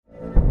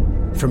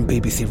From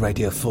BBC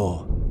Radio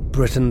 4,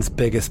 Britain's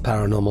biggest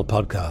paranormal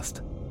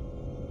podcast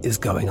is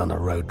going on a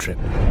road trip.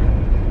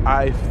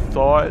 I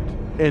thought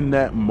in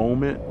that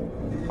moment,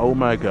 oh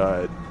my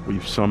God,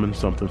 we've summoned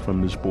something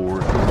from this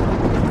board.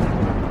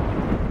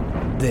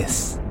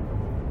 This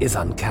is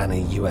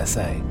Uncanny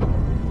USA.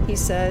 He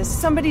says,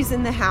 somebody's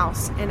in the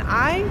house, and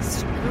I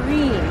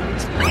screamed.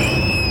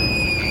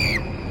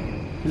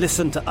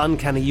 Listen to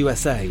Uncanny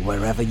USA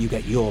wherever you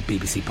get your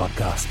BBC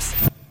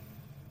podcasts,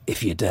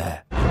 if you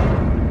dare.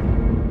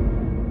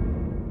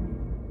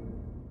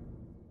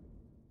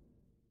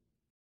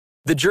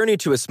 The journey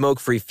to a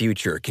smoke-free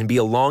future can be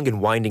a long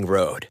and winding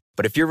road.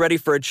 But if you're ready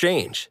for a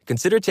change,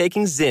 consider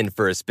taking Zyn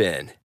for a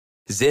spin.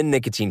 Zyn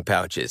nicotine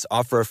pouches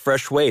offer a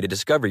fresh way to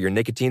discover your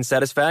nicotine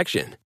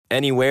satisfaction.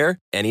 Anywhere,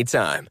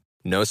 anytime.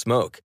 No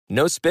smoke,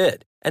 no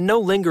spit, and no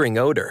lingering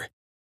odor.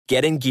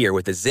 Get in gear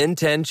with the Zyn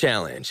 10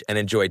 Challenge and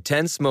enjoy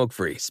 10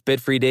 smoke-free,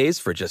 spit-free days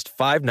for just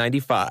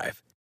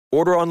 $5.95.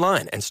 Order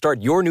online and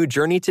start your new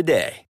journey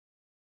today.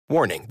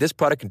 Warning, this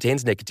product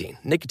contains nicotine.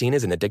 Nicotine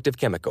is an addictive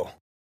chemical.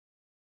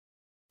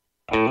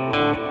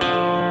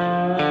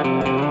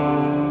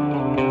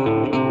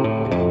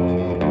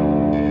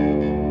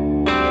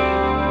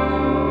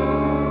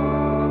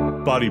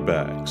 Body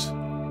Bags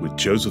with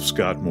Joseph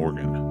Scott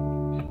Morgan.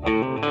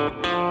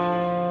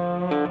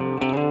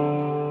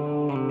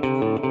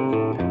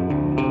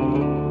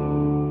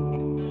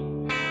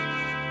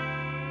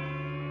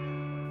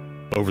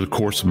 Over the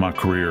course of my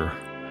career,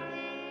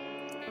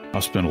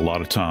 I spent a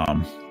lot of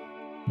time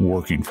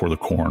working for the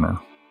coroner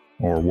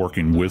or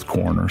working with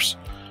coroners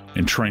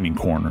and training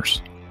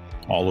coroners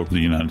all over the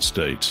United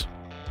States.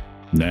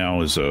 Now,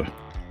 as a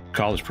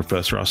college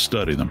professor, I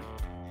study them.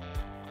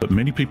 But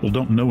many people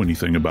don't know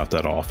anything about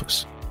that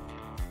office.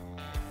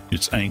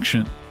 It's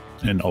ancient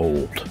and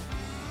old.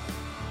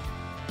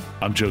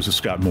 I'm Joseph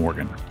Scott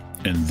Morgan,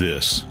 and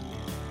this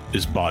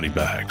is Body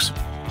Bags.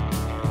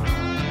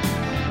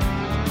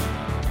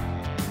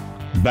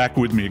 Back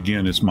with me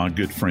again is my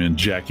good friend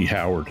Jackie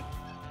Howard,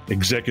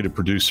 executive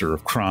producer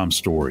of Crime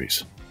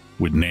Stories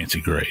with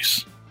Nancy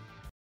Grace.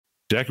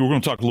 Jackie, we're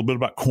going to talk a little bit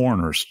about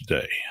coroners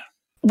today.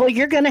 Well,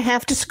 you're going to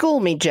have to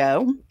school me,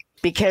 Joe,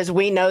 because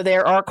we know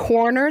there are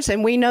coroners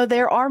and we know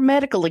there are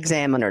medical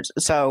examiners.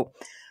 So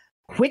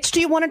which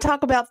do you want to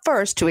talk about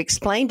first to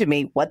explain to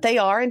me what they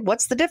are and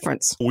what's the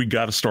difference? We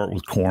got to start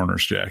with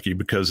coroners, Jackie,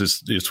 because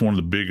it's one of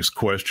the biggest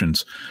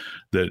questions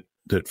that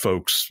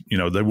folks,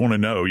 they want to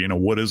know,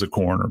 what is a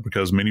coroner?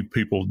 Because many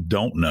people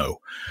don't know.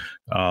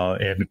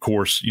 And of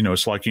course,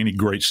 it's like any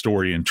great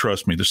story. And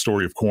trust me, the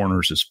story of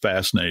coroners is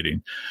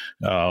fascinating.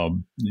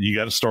 You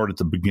got to start at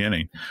the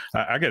beginning.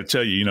 I got to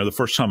tell you, the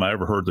first time I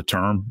ever heard the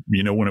term,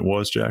 when it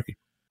was, Jackie?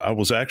 I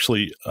was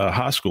actually a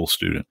high school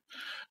student.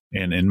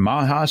 And in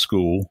my high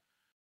school,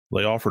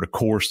 they offered a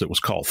course that was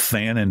called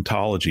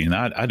thanatology, and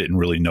I didn't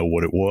really know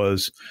what it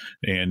was.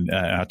 And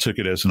I took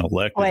it as an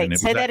elective. Wait,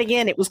 say that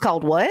again. It was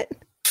called what?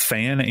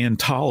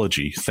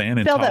 Thanatology.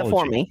 Spell that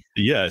for me.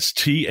 Yes,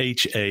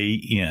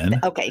 THAN.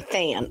 Okay,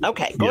 than.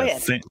 Okay, go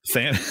ahead.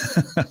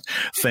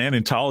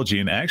 Thanatology,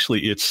 and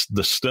actually, it's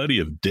the study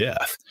of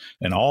death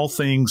and all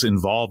things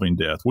involving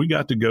death. We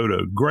got to go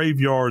to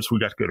graveyards. We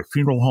got to go to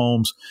funeral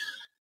homes,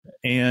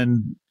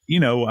 and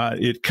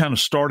it kind of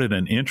started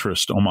an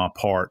interest on my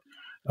part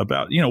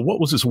about what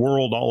was this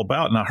world all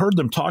about. And I heard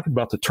them talking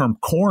about the term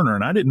coroner,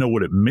 and I didn't know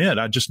what it meant.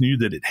 I just knew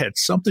that it had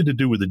something to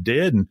do with the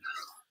dead,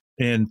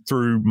 and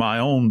through my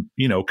own,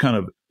 kind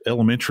of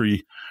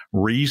elementary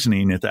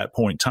reasoning at that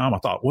point in time, I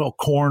thought, well,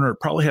 coroner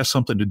probably has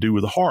something to do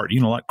with the heart,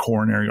 like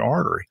coronary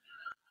artery.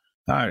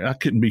 I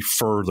couldn't be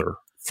further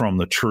from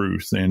the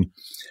truth. And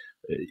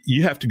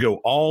you have to go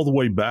all the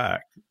way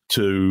back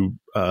to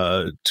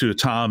a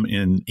time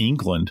in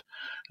England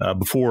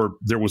before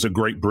there was a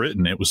Great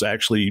Britain. It was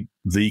actually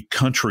the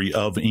country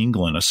of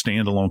England, a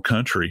standalone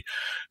country,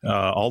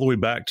 all the way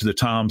back to the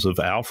times of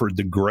Alfred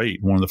the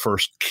Great, one of the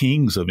first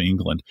kings of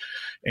England.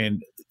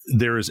 And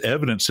there is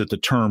evidence that the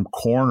term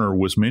coroner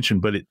was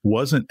mentioned, but it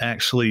wasn't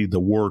actually the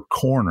word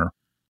coroner.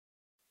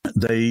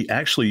 They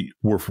actually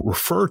were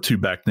referred to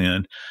back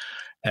then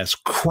as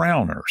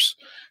crowners.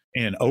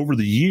 And over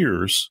the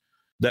years,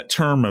 that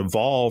term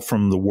evolved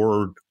from the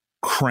word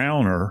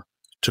crowner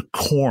to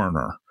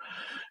coroner.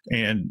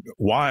 And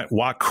why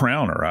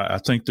crowner? I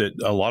think that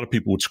a lot of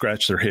people would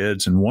scratch their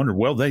heads and wonder,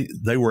 well,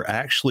 they were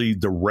actually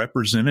the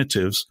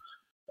representatives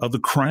of the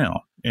crown,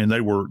 and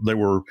they were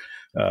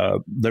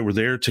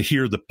there to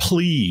hear the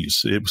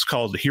pleas. It was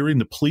called hearing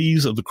the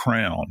pleas of the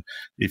crown,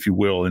 if you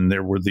will. And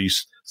there were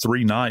these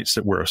 3 knights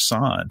that were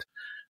assigned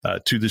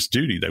to this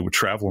duty. They would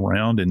travel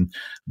around, and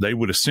they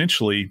would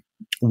essentially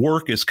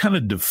work as kind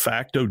of de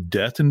facto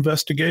death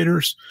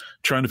investigators,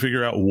 trying to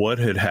figure out what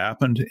had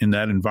happened in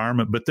that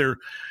environment. But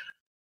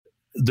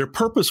their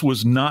purpose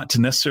was not to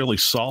necessarily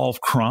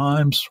solve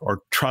crimes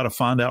or try to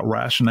find out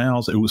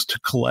rationales. It was to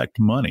collect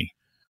money.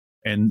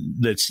 And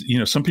that's,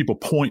 some people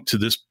point to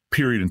this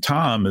period in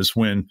time as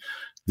when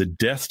the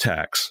death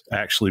tax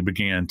actually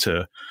began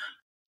to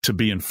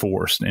be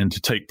enforced and to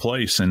take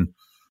place. And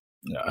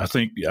I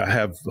think I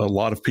have a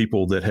lot of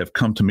people that have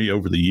come to me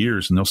over the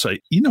years and they'll say,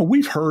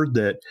 we've heard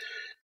that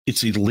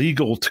it's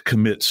illegal to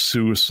commit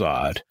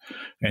suicide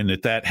and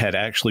that had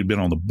actually been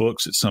on the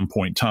books at some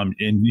point in time.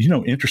 And,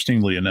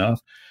 interestingly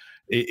enough,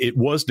 it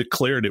was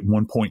declared at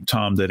one point in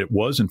time that it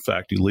was, in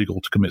fact, illegal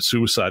to commit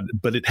suicide,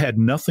 but it had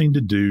nothing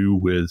to do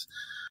with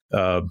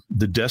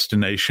the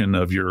destination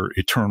of your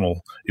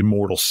eternal,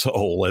 immortal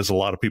soul, as a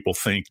lot of people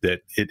think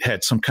that it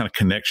had some kind of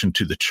connection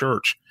to the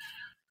church.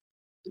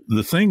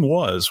 The thing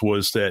was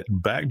that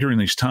back during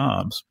these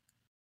times,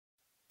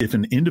 if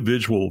an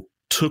individual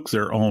took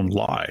their own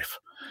life,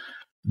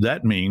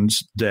 that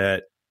means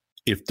that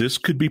if this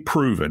could be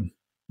proven,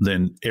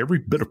 then every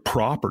bit of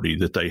property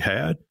that they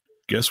had,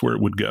 guess where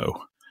it would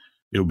go?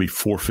 It would be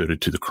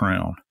forfeited to the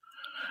crown.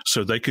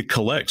 So they could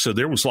collect. So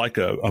there was like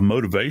a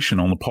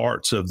motivation on the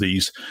parts of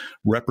these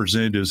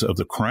representatives of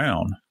the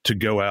crown to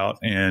go out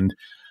and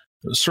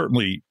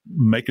certainly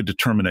make a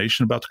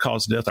determination about the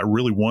cause of death. I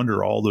really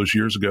wonder all those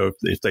years ago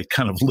if they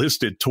kind of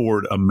listed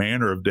toward a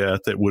manner of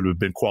death that would have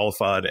been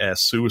qualified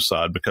as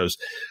suicide, because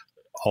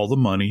all the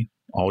money,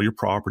 all your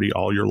property,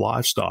 all your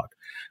livestock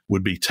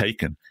would be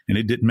taken. And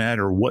it didn't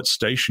matter what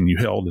station you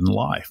held in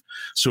life.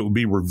 So it would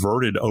be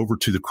reverted over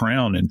to the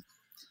crown. And,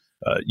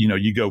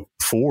 you go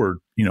forward,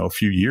 a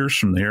few years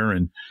from there,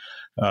 and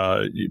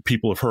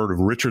people have heard of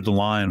Richard the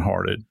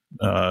Lionhearted.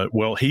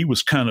 Well,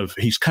 he's kind of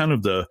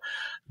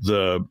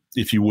the,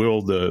 if you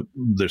will,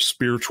 the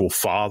spiritual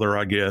father,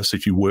 I guess,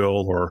 if you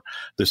will, or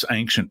this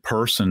ancient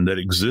person that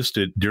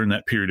existed during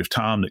that period of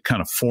time that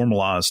kind of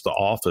formalized the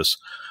office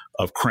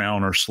of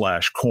crowner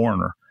 /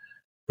 coroner,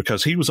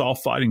 because he was all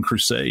fighting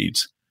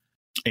crusades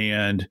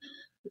and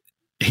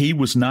he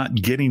was not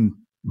getting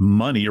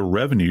money or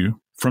revenue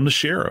from the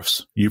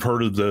sheriffs. You've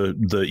heard of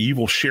the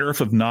evil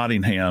sheriff of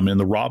Nottingham and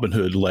the Robin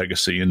Hood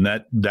legacy, and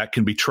that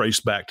can be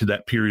traced back to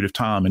that period of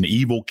time, an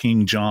evil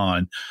King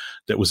John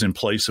that was in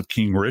place of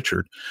King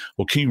Richard.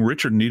 Well, King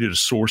Richard needed a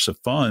source of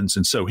funds,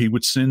 and so he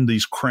would send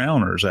these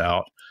crowners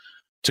out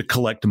to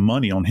collect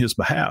money on his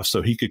behalf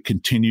so he could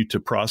continue to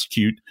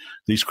prosecute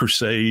these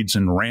crusades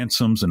and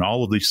ransoms and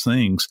all of these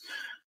things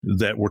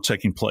that were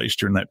taking place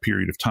during that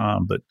period of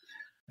time. But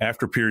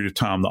after a period of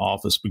time, the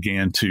office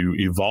began to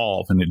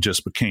evolve, and it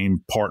just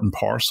became part and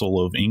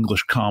parcel of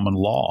English common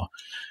law.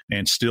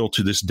 And still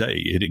to this day,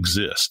 it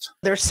exists.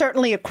 There's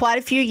certainly quite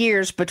a few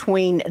years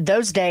between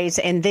those days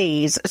and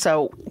these.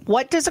 So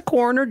what does a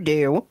coroner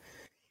do,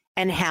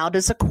 and how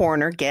does a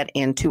coroner get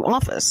into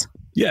office?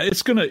 Yeah,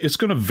 it's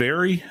gonna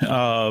vary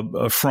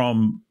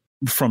from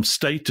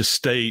state to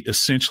state,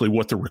 essentially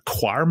what the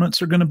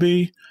requirements are going to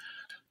be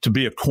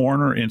a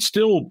coroner. And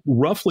still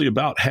roughly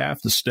about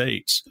half the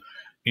states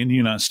in the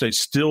United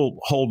States still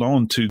hold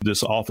on to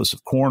this office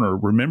of coroner.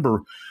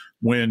 Remember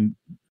when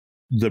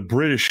the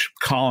British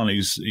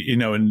colonies,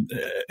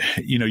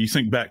 you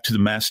think back to the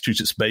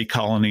Massachusetts Bay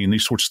Colony and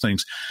these sorts of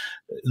things,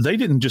 they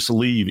didn't just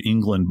leave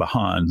England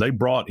behind. They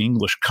brought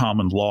English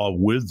common law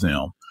with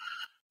them.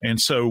 And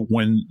so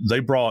when they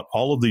brought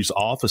all of these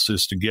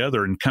offices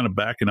together, and kind of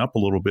backing up a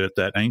little bit,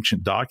 that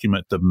ancient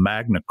document, the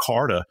Magna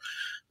Carta,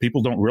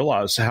 people don't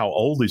realize how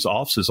old these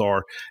offices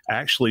are.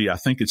 Actually, I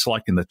think it's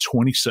like in the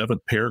 27th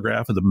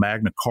paragraph of the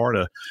Magna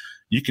Carta.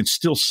 You can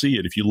still see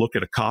it if you look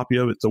at a copy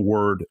of it. The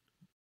word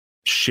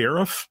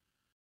sheriff,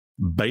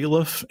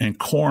 bailiff, and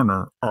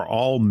coroner are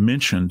all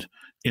mentioned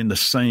in the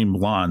same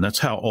line. That's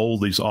how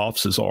old these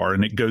offices are.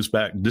 And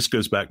this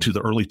goes back to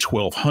the early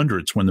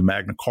 1200s when the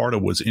Magna Carta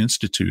was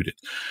instituted.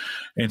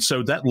 And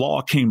so that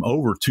law came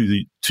over to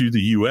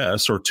the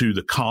U.S. or to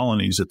the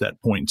colonies at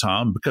that point in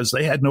time because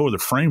they had no other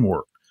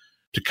framework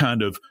to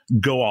kind of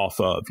go off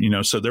of,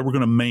 so they were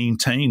going to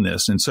maintain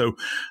this. And so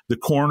the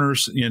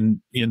coroners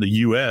in the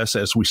U.S.,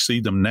 as we see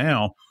them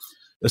now,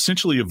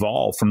 essentially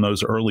evolved from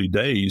those early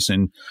days.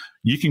 And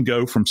you can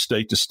go from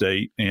state to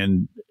state,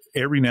 and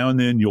every now and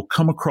then you'll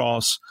come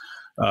across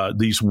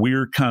these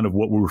weird kind of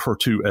what we refer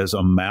to as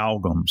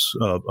amalgams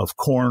of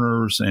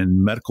coroners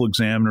and medical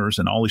examiners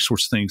and all these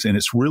sorts of things. And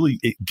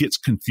it gets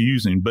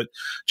confusing. But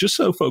just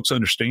so folks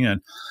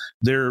understand,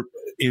 there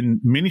in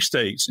many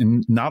states,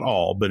 and not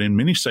all, but in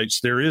many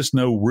states, there is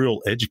no real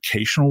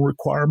educational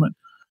requirement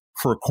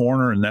for a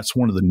coroner. And that's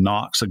one of the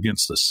knocks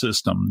against the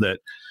system, that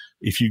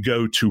if you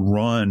go to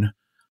run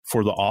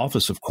for the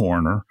office of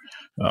coroner,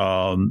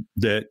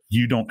 that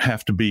you don't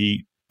have to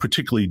be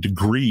particularly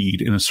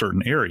degreed in a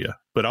certain area.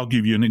 But I'll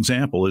give you an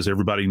example. As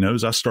everybody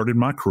knows, I started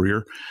my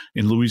career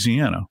in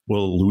Louisiana.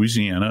 Well,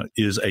 Louisiana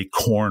is a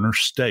coroner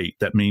state.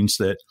 That means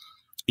that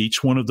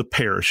each one of the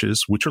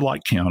parishes, which are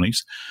like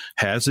counties,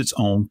 has its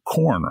own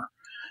coroner.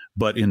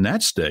 But in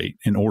that state,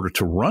 in order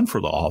to run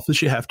for the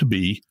office, you have to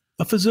be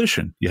a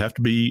physician. You have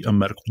to be a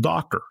medical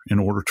doctor in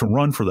order to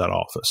run for that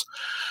office.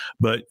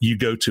 But you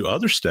go to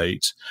other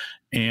states,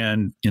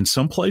 and in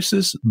some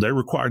places, they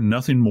require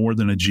nothing more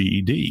than a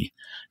GED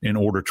in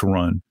order to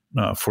run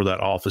for that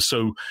office.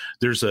 So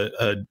there's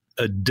a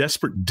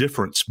desperate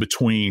difference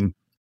between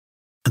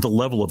the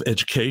level of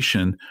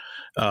education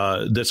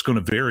that's going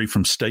to vary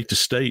from state to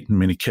state in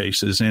many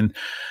cases, and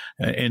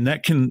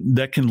that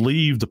can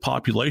leave the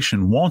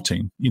population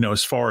wanting,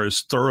 as far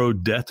as thorough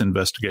death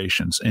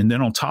investigations. And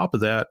then on top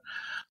of that,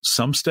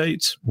 some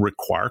states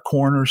require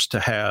coroners to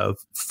have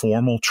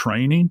formal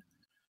training,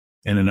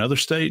 and in other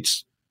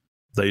states,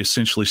 they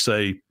essentially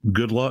say,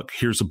 "Good luck.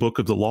 Here's a book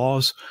of the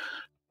laws.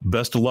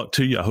 Best of luck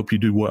to you. I hope you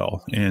do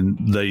well." And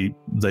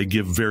they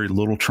give very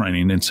little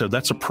training. And so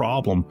that's a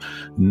problem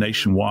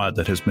nationwide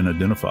that has been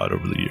identified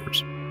over the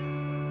years.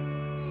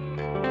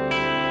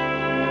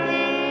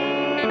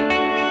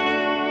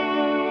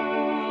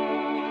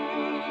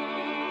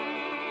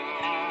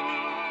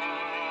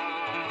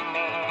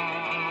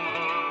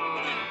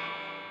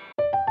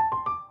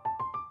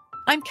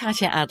 I'm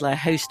Katya Adler,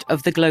 host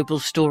of The Global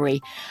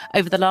Story.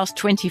 Over the last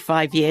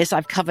 25 years,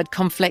 I've covered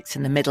conflicts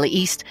in the Middle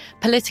East,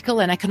 political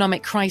and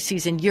economic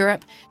crises in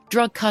Europe,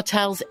 drug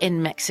cartels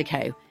in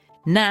Mexico.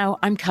 Now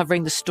I'm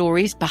covering the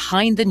stories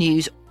behind the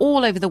news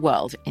all over the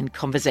world in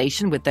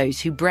conversation with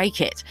those who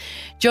break it.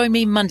 Join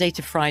me Monday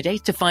to Friday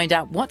to find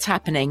out what's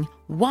happening,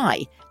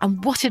 why,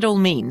 and what it all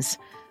means.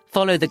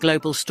 Follow The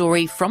Global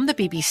Story from the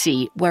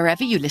BBC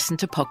wherever you listen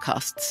to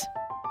podcasts.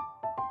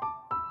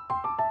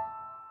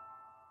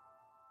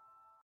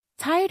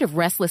 Tired of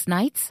restless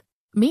nights?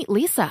 Meet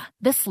Leesa,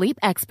 the sleep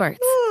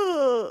experts.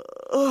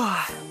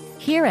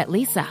 Here at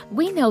Leesa,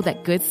 we know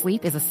that good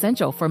sleep is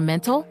essential for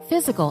mental,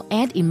 physical,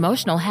 and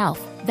emotional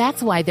health.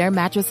 That's why their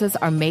mattresses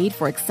are made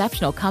for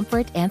exceptional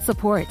comfort and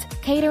support,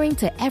 catering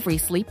to every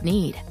sleep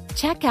need.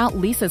 Check out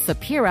Leesa's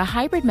Sapira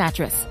Hybrid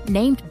Mattress,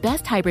 named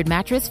Best Hybrid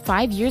Mattress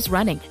 5 years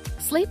running.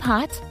 Sleep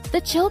hot? The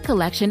Chill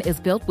Collection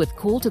is built with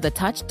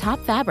cool-to-the-touch top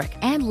fabric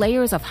and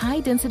layers of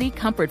high-density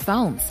comfort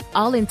foams,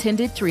 all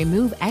intended to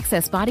remove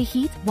excess body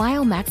heat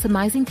while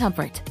maximizing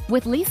comfort.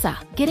 With Leesa,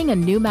 getting a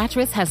new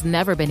mattress has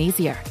never been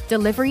easier.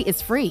 Delivery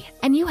is free,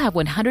 and you have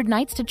 100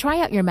 nights to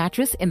try out your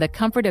mattress in the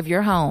comfort of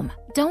your home.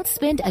 Don't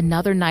spend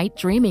another night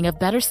dreaming of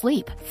better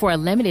sleep. For a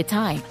limited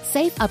time,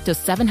 save up to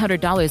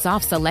 $700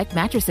 off select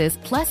mattresses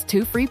plus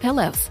 2 free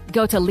pillows.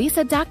 Go to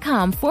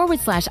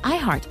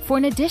leesa.com/iHeart for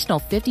an additional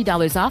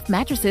 $50 off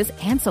mattresses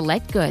and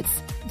select goods.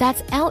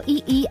 That's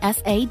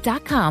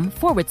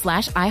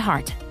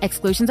LEESA.com/iHeart.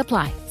 Exclusions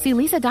apply. See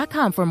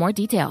leesa.com for more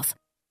details.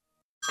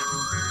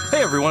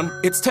 Hey everyone,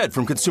 it's Ted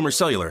from Consumer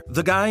Cellular,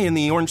 the guy in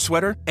the orange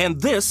sweater, and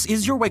this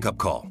is your wake-up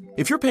call.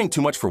 If you're paying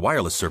too much for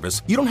wireless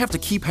service, you don't have to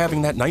keep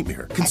having that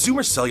nightmare.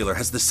 Consumer Cellular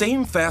has the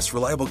same fast,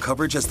 reliable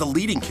coverage as the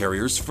leading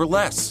carriers for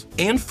less.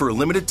 And for a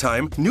limited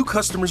time, new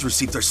customers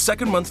receive their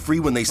second month free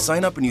when they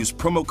sign up and use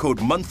promo code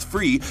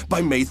MONTHFREE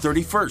by May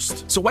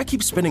 31st. So why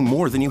keep spending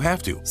more than you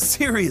have to?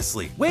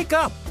 Seriously, wake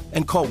up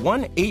and call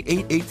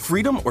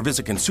 1-888-FREEDOM or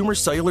visit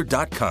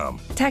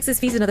consumercellular.com. Taxes,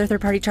 fees, and other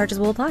third-party charges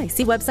will apply.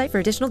 See website for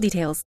additional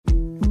details.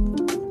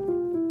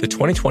 The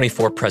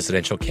 2024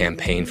 presidential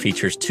campaign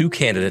features two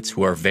candidates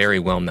who are very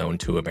well known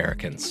to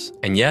Americans.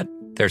 And yet,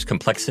 there's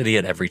complexity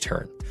at every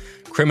turn.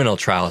 Criminal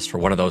trials for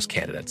one of those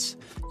candidates.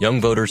 Young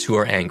voters who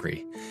are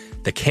angry.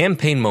 The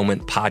Campaign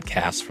Moment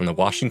podcast from the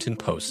Washington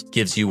Post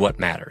gives you what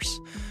matters.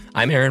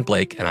 I'm Aaron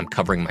Blake, and I'm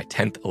covering my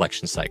 10th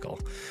election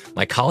cycle.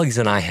 My colleagues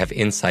and I have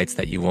insights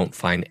that you won't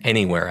find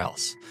anywhere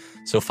else.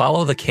 So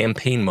follow The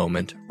Campaign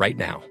Moment right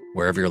now,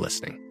 wherever you're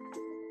listening.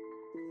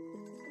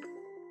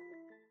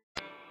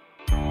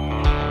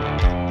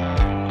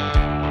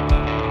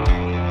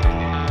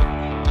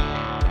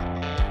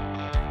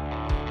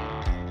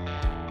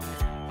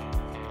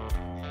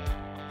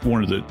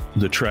 One of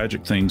the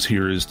tragic things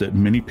here is that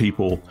many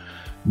people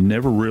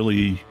never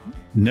really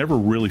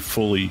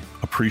fully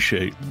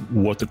appreciate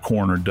what the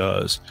coroner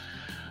does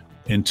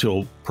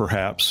until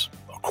perhaps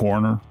a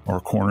coroner or a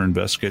coroner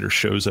investigator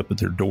shows up at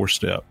their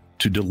doorstep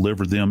to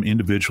deliver them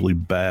individually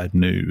bad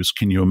news.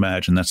 Can you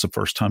imagine? That's the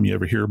first time you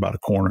ever hear about a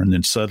coroner, and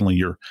then suddenly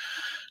you're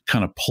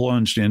kind of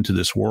plunged into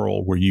this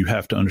world where you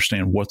have to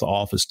understand what the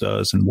office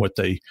does and what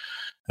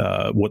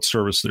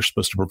service they're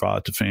supposed to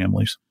provide to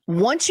families.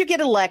 Once you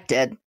get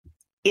elected,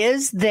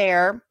 is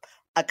there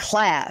a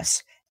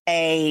class,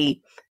 a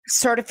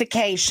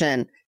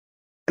certification?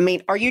 I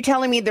mean, are you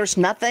telling me there's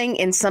nothing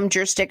in some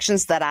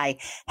jurisdictions that I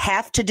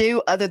have to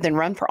do other than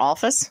run for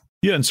office?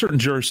 Yeah, in certain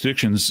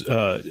jurisdictions,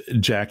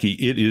 Jackie,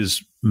 it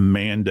is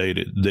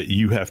mandated that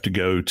you have to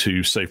go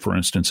to, say, for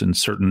instance, in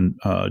certain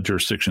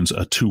jurisdictions,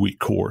 a 2-week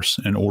course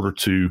in order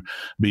to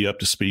be up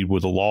to speed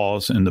with the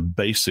laws and the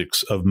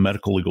basics of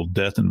medical legal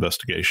death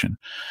investigation.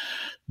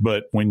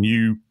 But when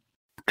you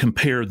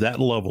compare that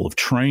level of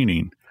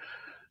training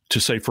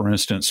to, say, for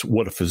instance,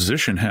 what a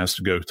physician has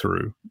to go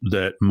through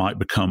that might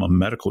become a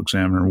medical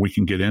examiner, and we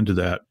can get into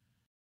that,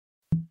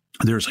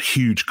 there's a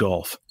huge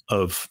gulf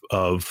of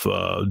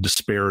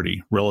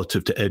disparity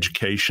relative to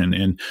education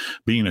and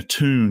being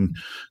attuned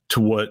to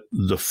what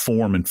the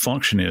form and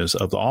function is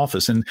of the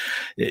office. And,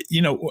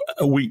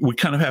 we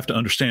kind of have to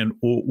understand,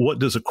 well, what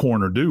does a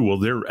coroner do? Well,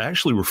 they're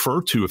actually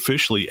referred to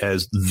officially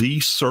as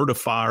the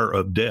certifier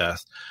of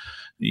death.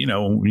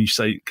 when you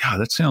say, God,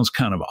 that sounds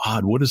kind of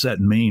odd. What does that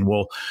mean?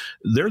 Well,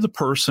 they're the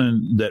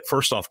person that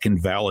first off can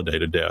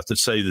validate a death, that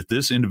say that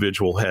this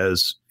individual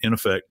has in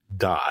effect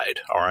died,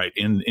 all right,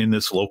 in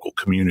this local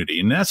community.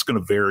 And that's going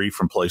to vary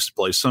from place to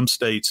place. Some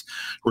states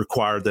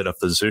require that a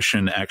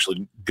physician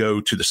actually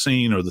go to the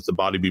scene or that the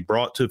body be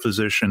brought to a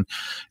physician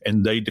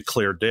and they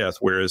declare death.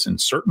 Whereas in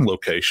certain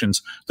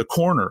locations, the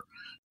coroner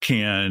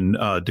can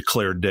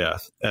declare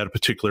death at a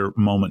particular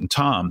moment in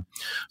time.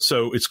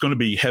 So it's going to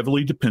be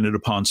heavily dependent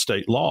upon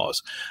state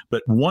laws.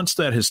 But once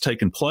that has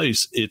taken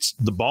place,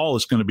 the ball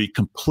is going to be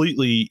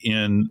completely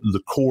in the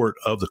court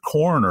of the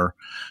coroner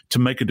to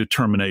make a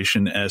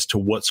determination as to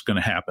what's going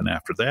to happen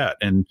after that.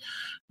 And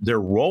their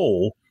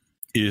role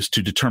is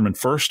to determine,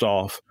 first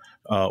off,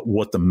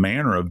 what the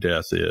manner of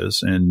death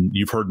is. And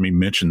you've heard me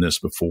mention this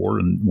before,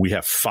 and we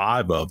have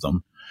 5 of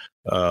them,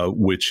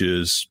 which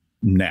is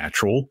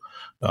natural.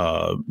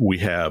 We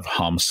have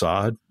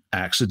homicide,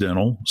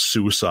 accidental,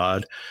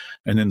 suicide,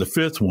 and then the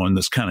 5th one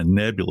that's kind of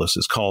nebulous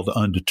is called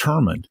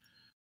undetermined.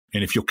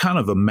 And if you'll kind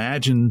of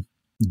imagine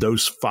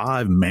those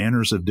 5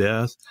 manners of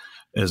death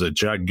as a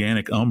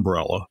gigantic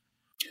umbrella,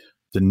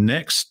 the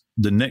next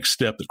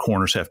step that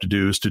coroners have to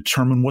do is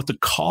determine what the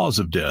cause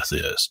of death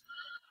is.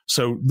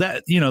 So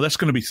that, that's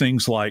going to be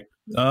things like,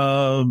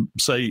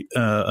 say,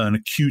 an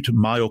acute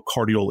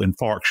myocardial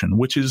infarction,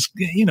 which is,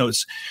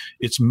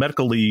 it's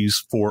medicalese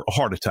for a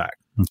heart attack.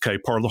 Okay.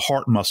 Part of the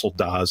heart muscle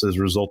dies as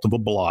a result of a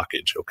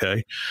blockage.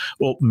 Okay.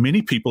 Well,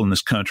 many people in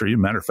this country, as a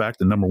matter of fact,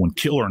 the number 1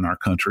 killer in our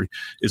country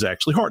is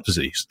actually heart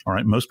disease. All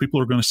right. Most people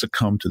are going to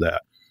succumb to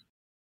that.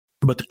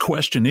 But the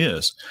question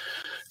is,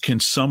 can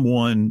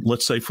someone,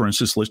 let's say, for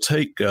instance, let's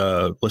take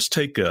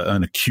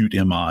an acute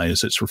MI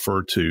as it's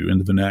referred to in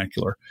the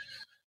vernacular.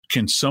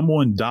 Can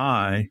someone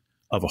die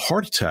of a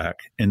heart attack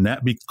and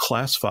that be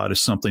classified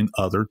as something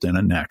other than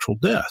a natural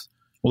death?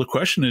 Well, the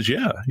question is,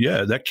 yeah,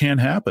 that can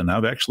happen.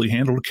 I've actually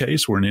handled a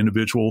case where an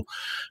individual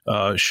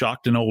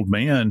shocked an old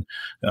man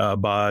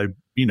by,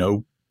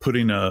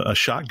 putting a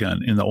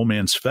shotgun in the old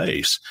man's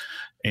face.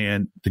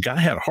 And the guy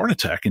had a heart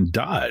attack and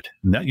died.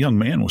 And that young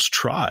man was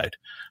tried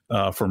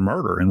for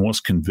murder and was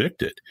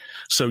convicted.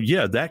 So,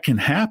 yeah, that can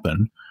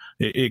happen.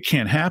 It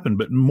can happen,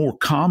 but more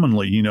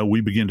commonly, we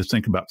begin to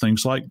think about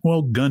things like,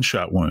 well,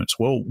 gunshot wounds.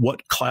 Well,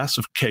 what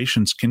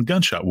classifications can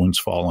gunshot wounds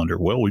fall under?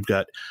 Well, we've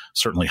got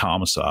certainly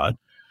homicide,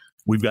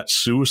 we've got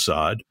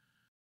suicide,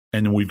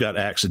 and then we've got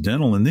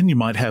accidental, and then you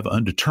might have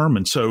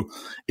undetermined. So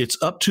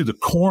it's up to the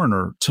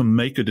coroner to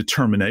make a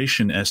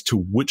determination as to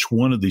which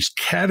one of these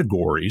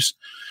categories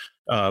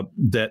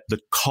that the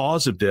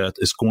cause of death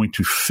is going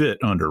to fit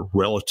under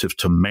relative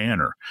to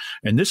manner.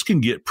 And this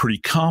can get pretty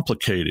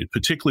complicated,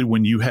 particularly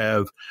when you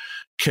have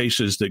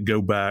cases that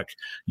go back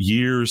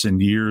years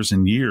and years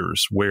and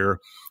years, where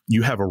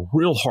you have a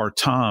real hard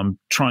time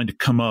trying to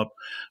come up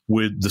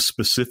with the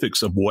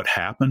specifics of what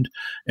happened.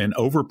 And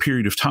over a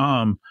period of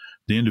time,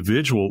 the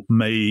individual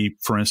may,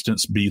 for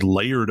instance, be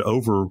layered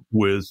over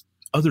with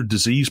other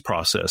disease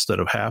process that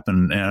have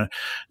happened. And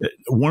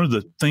one of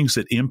the things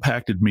that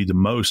impacted me the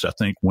most, I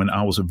think, when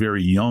I was a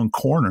very young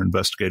coroner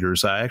investigator,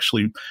 is I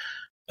actually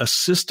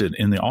assisted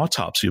in the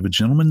autopsy of a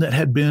gentleman that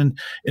had been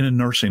in a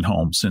nursing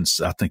home since,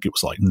 I think it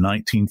was like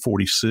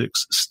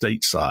 1946,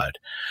 stateside.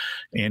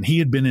 And he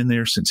had been in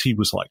there since he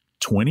was like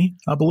 20,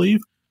 I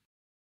believe.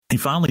 He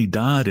finally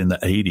died in the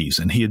 80s,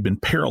 and he had been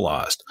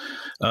paralyzed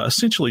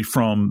essentially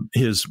from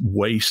his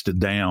waist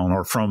down,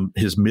 or from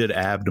his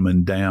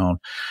mid-abdomen down,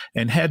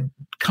 and had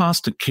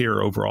constant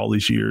care over all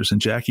these years.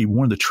 And Jackie,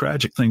 one of the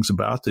tragic things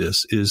about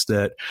this is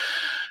that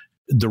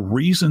the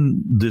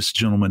reason this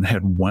gentleman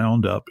had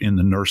wound up in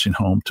the nursing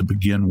home to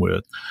begin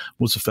with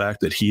was the fact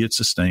that he had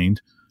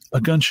sustained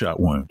a gunshot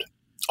wound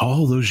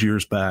all those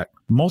years back,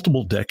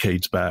 multiple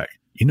decades back.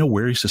 You know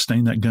where he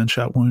sustained that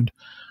gunshot wound?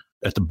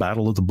 At the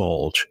Battle of the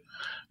Bulge.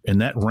 And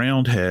that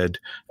round had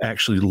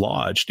actually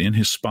lodged in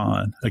his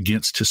spine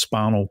against his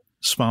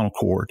spinal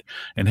cord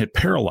and had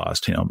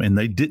paralyzed him. And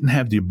they didn't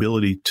have the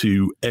ability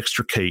to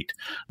extricate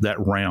that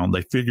round.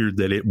 They figured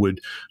that it would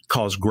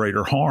cause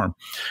greater harm.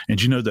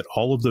 And you know that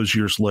all of those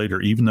years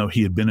later, even though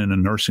he had been in a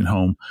nursing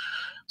home,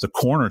 the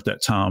coroner at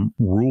that time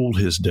ruled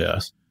his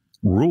death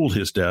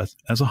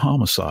as a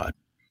homicide.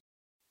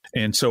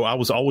 And so I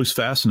was always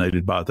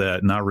fascinated by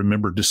that. And I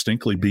remember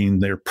distinctly being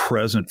there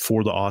present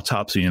for the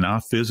autopsy, and I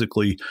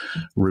physically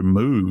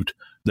removed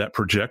that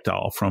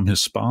projectile from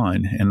his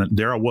spine. And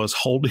there I was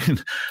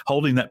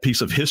holding that piece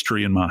of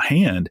history in my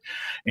hand.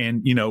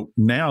 And,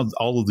 now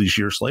all of these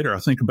years later, I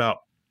think about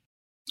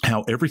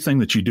how everything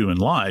that you do in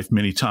life,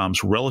 many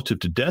times relative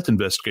to death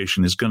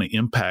investigation, is going to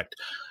impact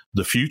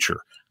the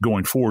future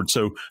going forward.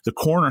 So the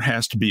coroner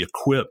has to be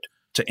equipped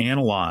to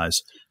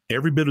analyze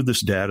every bit of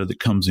this data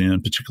that comes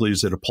in, particularly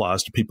as it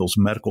applies to people's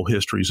medical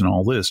histories and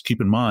all this. Keep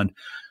in mind,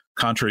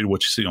 contrary to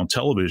what you see on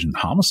television,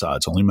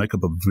 homicides only make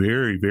up a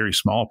very, very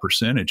small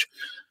percentage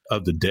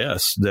of the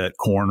deaths that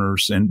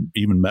coroners and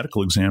even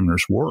medical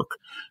examiners work.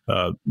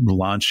 The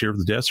lion's share of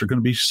the deaths are going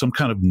to be some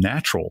kind of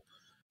natural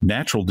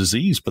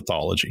disease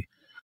pathology.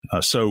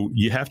 So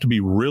you have to be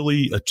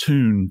really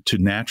attuned to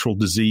natural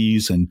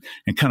disease and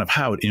kind of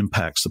how it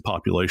impacts the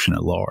population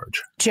at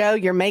large. Joe,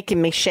 you're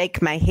making me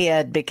shake my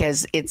head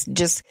because it's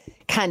just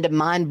kind of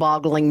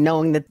mind-boggling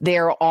knowing that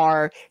there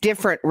are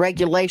different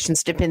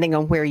regulations depending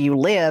on where you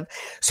live.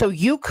 So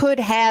you could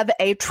have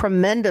a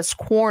tremendous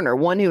coroner,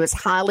 one who is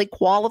highly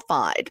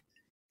qualified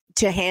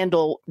to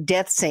handle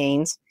death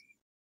scenes,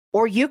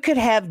 or you could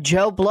have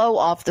Joe Blow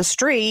off the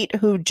street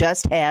who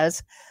just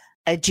has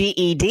a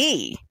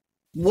GED.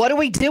 What do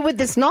we do with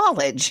this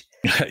knowledge?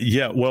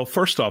 Yeah, well,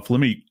 first off, let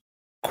me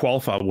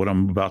qualify what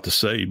I'm about to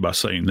say by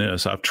saying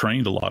this. I've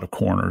trained a lot of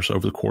coroners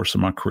over the course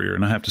of my career,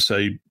 and I have to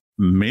say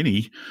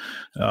many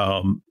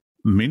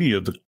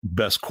of the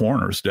best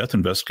coroners, death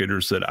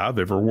investigators that I've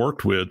ever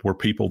worked with were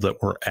people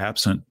that were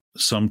absent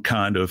some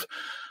kind of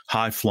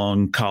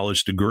high-flung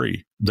college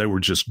degree. They were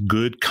just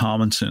good,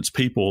 common sense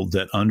people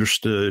that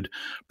understood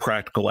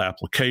practical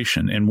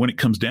application. And when it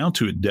comes down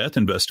to it, death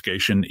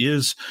investigation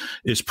is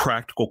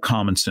practical,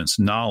 common sense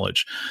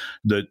knowledge.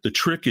 The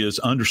trick is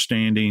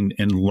understanding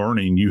and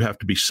learning. You have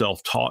to be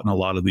self-taught in a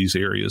lot of these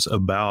areas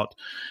about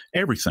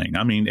everything.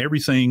 I mean,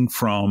 everything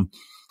from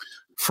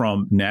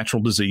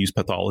natural disease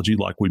pathology,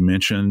 like we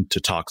mentioned, to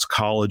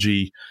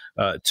toxicology,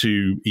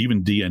 to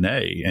even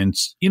DNA. And,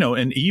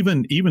 and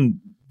even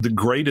the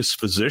greatest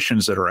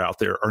physicians that are out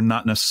there are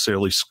not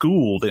necessarily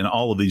schooled in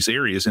all of these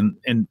areas.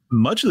 And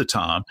much of the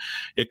time,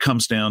 it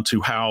comes down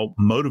to how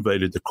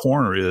motivated the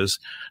coroner is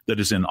that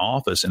is in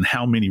office and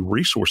how many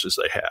resources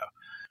they have.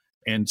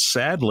 And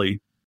sadly,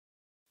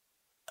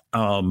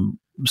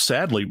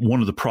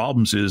 one of the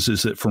problems is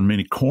that for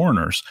many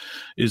coroners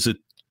is that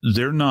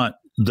they're not,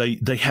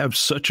 they have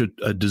such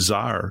a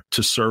desire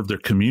to serve their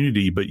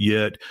community, but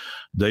yet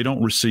they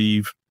don't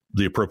receive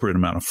the appropriate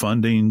amount of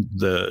funding.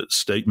 The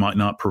state might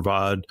not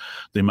provide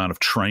the amount of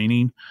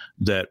training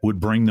that would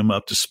bring them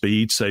up to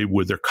speed, say,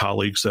 with their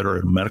colleagues that are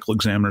in a medical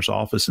examiner's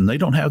office, and they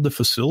don't have the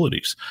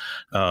facilities.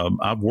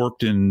 I've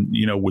worked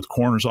with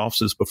coroner's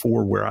offices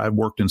before where I've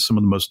worked in some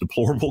of the most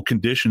deplorable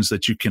conditions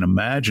that you can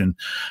imagine.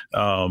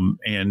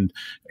 And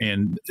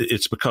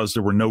it's because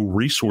there were no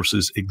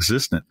resources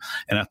existent.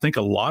 And I think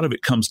a lot of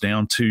it comes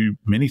down to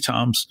many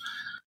times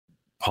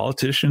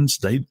politicians,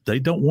 they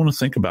don't want to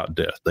think about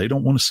death. They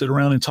don't want to sit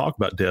around and talk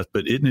about death.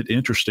 But isn't it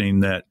interesting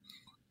that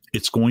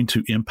it's going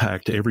to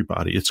impact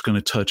everybody? It's going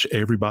to touch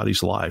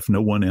everybody's life. No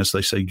one, as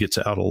they say, gets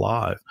out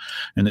alive.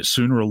 And that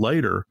sooner or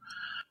later,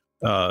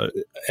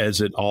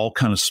 as it all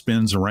kind of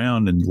spins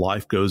around and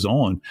life goes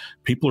on,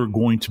 people are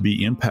going to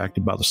be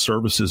impacted by the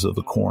services of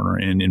the coroner.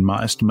 And in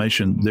my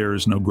estimation, there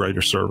is no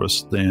greater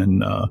service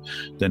than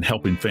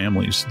helping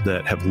families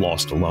that have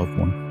lost a loved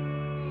one.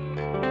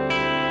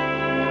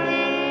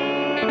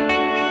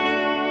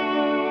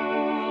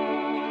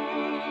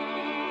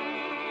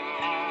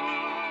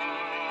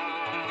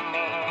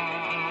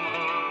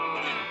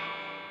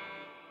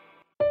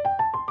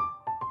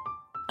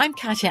 I'm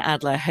Katya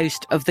Adler,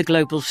 host of The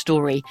Global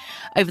Story.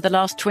 Over the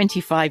last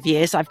 25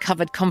 years, I've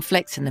covered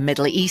conflicts in the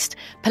Middle East,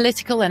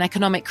 political and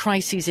economic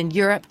crises in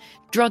Europe,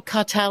 drug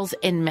cartels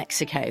in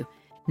Mexico.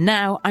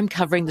 Now I'm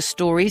covering the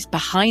stories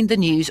behind the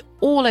news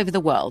all over the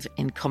world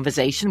in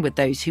conversation with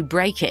those who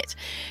break it.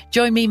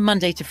 Join me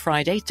Monday to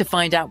Friday to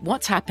find out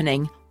what's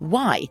happening,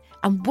 why,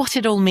 and what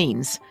it all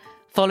means.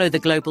 Follow The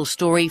Global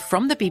Story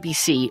from the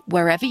BBC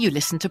wherever you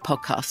listen to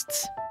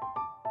podcasts.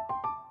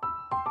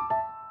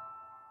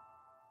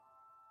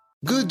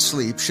 Good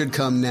sleep should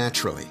come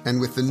naturally,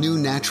 and with the new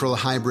Natural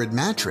Hybrid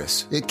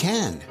mattress, it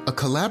can. A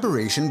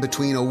collaboration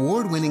between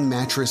award-winning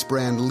mattress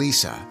brand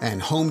Leesa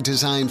and home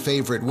design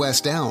favorite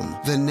West Elm,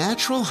 the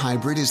Natural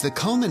Hybrid is the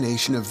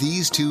culmination of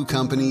these two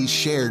companies'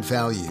 shared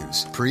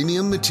values: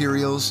 premium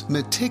materials,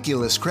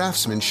 meticulous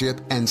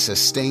craftsmanship, and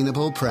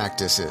sustainable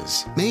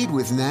practices. Made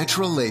with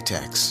natural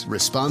latex,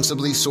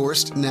 responsibly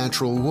sourced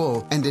natural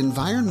wool, and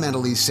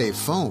environmentally safe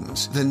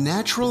foams, the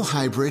Natural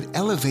Hybrid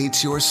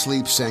elevates your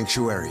sleep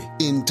sanctuary,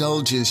 indulges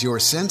your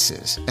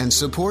senses, and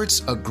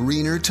supports a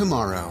greener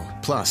tomorrow.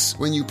 Plus,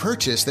 when you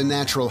purchase the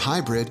Natural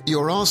Hybrid,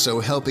 you're also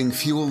helping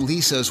fuel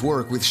Leesa's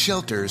work with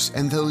shelters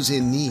and those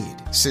in need.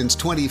 Since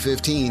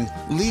 2015,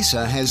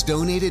 Leesa has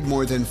donated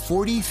more than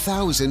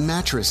 40,000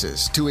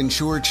 mattresses to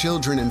ensure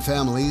children and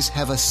families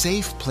have a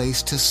safe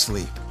place to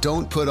sleep.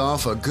 Don't put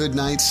off a good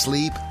night's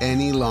sleep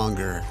any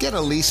longer. Get a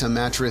Leesa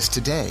mattress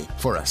today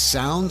for a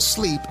sound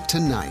sleep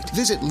tonight.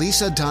 Visit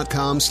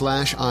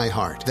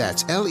leesa.com/iHeart.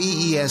 That's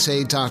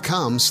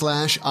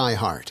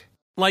LEESA.com/iHeart.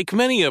 Like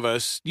many of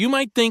us, you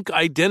might think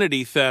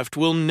identity theft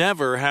will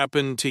never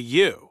happen to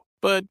you.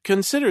 But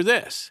consider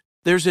this.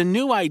 There's a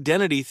new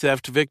identity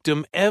theft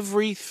victim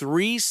every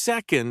 3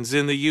 seconds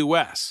in the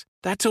U.S.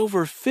 That's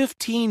over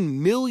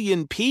 15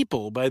 million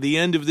people by the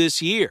end of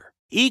this year,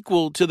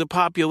 equal to the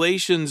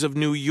populations of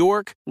New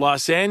York,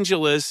 Los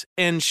Angeles,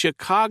 and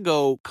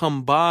Chicago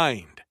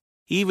combined.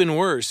 Even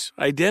worse,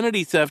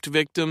 identity theft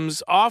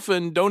victims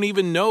often don't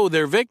even know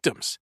they're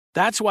victims.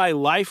 That's why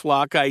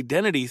LifeLock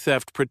Identity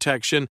Theft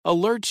Protection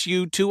alerts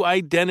you to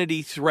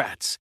identity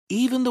threats,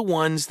 even the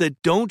ones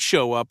that don't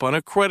show up on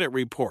a credit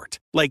report,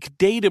 like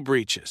data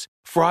breaches,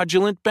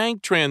 fraudulent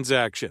bank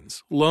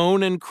transactions,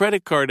 loan and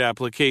credit card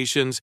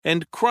applications,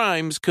 and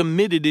crimes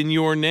committed in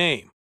your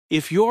name.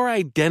 If your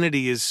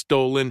identity is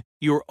stolen,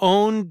 your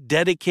own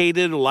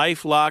dedicated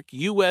LifeLock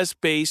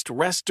U.S.-based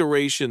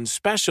restoration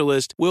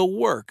specialist will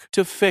work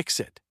to fix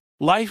it.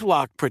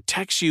 LifeLock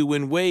protects you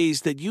in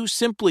ways that you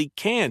simply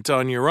can't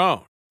on your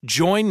own.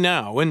 Join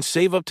now and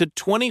save up to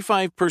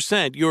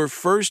 25% your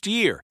first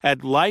year at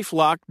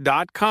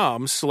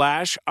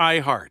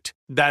LifeLock.com/iHeart.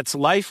 That's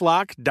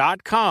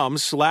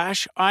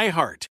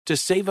LifeLock.com/iHeart to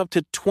save up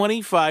to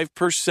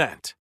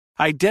 25%.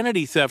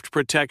 Identity theft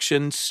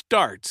protection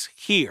starts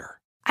here.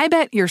 I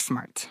bet you're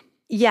smart.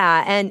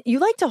 Yeah, and you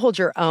like to hold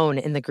your own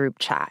in the group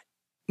chat.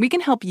 We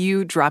can help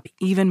you drop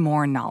even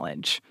more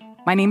knowledge.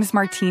 My name is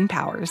Martine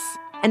Powers.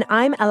 And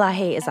I'm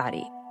Elahe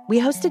Izadi. We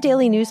host a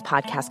daily news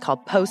podcast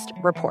called Post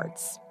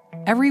Reports.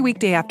 Every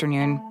weekday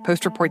afternoon,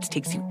 Post Reports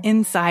takes you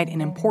inside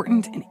an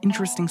important and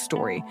interesting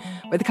story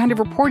with the kind of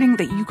reporting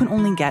that you can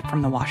only get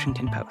from the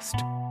Washington Post.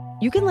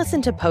 You can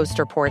listen to Post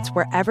Reports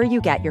wherever you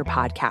get your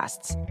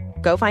podcasts.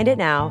 Go find it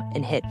now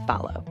and hit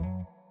follow.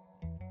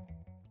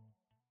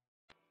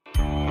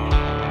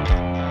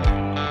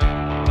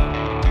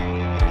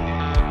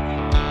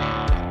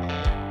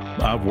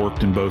 I've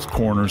worked in both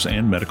coroners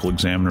and medical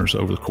examiners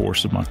over the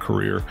course of my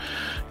career.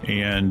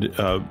 And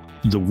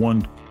the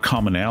one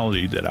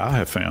commonality that I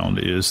have found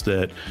is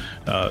that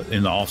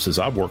in the offices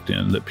I've worked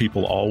in, that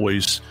people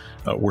always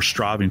were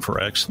striving for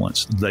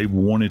excellence. They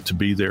wanted to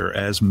be there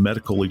as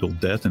medical legal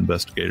death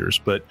investigators.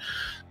 But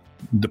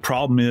the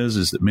problem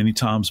is that many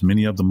times,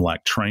 many of them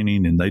lack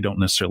training and they don't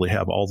necessarily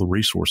have all the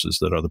resources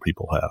that other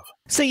people have.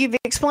 So you've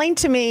explained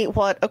to me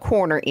what a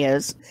coroner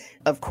is.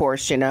 Of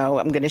course, I'm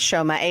going to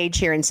show my age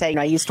here and say,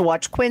 I used to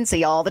watch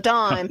Quincy all the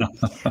time.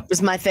 It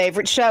was my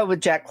favorite show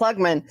with Jack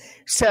Klugman.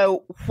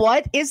 So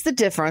what is the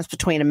difference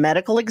between a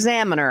medical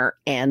examiner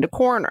and a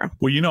coroner?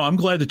 Well, I'm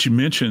glad that you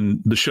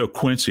mentioned the show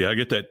Quincy. I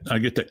get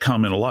that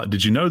comment a lot.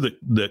 Did you know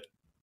that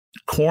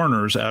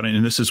coroners out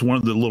and this is one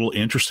of the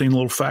interesting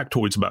little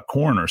factoids about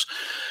coroners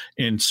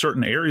in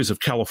certain areas of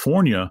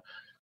California,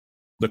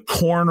 the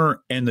coroner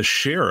and the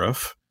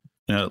sheriff,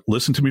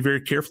 listen to me very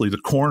carefully, the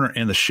coroner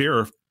and the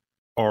sheriff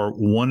are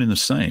one and the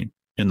same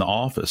in the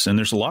office. And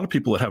there's a lot of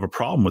people that have a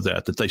problem with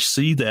that they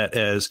see that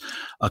as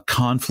a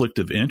conflict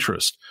of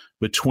interest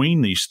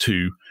between these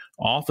two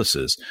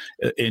offices,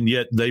 and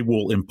yet they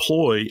will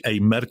employ a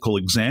medical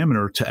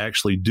examiner to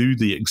actually do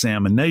the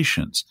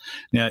examinations.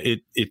 Now,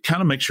 it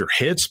kind of makes your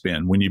head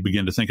spin when you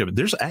begin to think of it.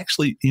 There's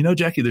actually,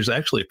 Jackie, there's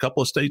actually a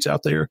couple of states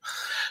out there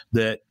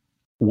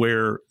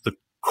where the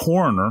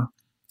coroner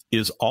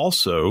is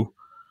also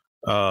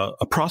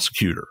a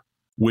prosecutor,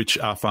 which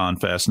I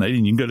find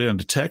fascinating. You can go down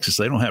to Texas,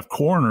 they don't have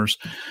coroners.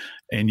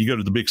 And you go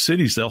to the big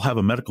cities, they'll have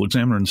a medical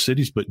examiner in the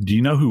cities. But do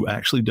you know who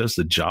actually does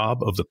the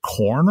job of the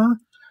coroner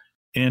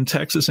in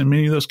Texas and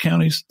many of those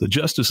counties? The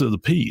justice of the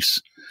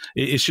peace.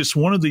 It's just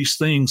one of these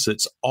things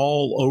that's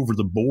all over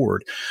the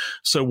board.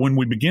 So when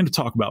we begin to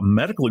talk about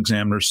medical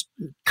examiners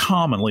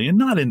commonly, and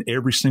not in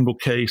every single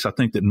case, I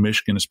think that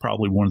Michigan is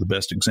probably one of the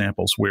best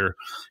examples where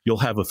you'll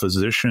have a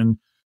physician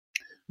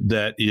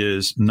that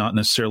is not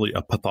necessarily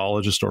a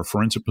pathologist or a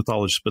forensic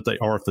pathologist, but they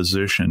are a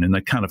physician and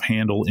they kind of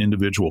handle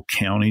individual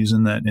counties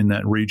in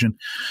that region.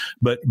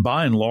 But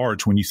by and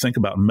large, when you think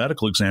about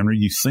medical examiner,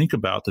 you think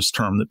about this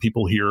term that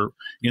people hear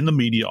in the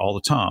media all the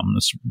time,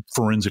 this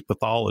forensic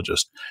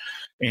pathologist.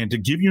 And to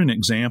give you an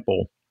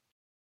example,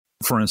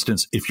 for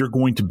instance, I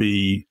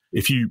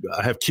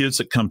have kids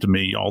that come to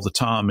me all the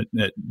time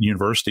at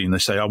university and they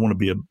say, I want to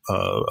be a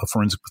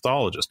forensic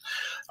pathologist.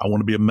 I want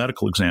to be a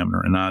medical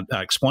examiner. And I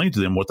explain to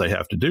them what they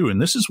have to do.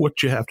 And this is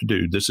what you have to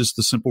do. This is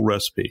the simple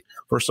recipe.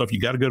 First off, you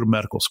got to go to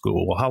medical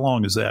school. Well, how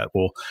long is that?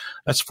 Well,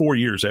 that's 4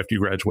 years after you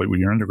graduate with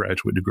your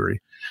undergraduate degree.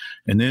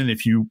 And then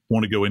if you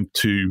want to go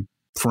into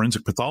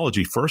forensic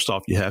pathology, first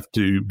off, you have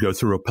to go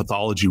through a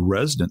pathology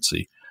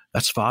residency.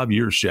 That's 5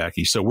 years,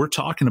 Jackie. So we're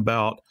talking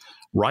about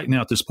right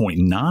now at this point,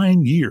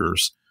 9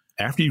 years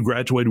after you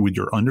graduated with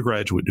your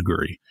undergraduate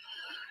degree.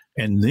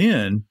 And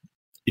then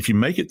if you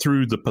make it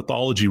through the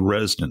pathology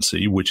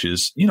residency, which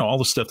is, all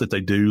the stuff that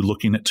they do,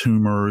 looking at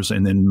tumors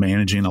and then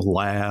managing a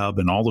lab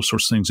and all those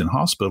sorts of things in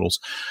hospitals,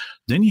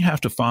 then you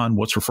have to find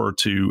what's referred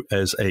to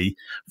as a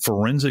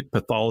forensic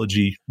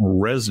pathology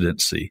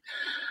residency.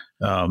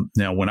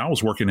 Now, when I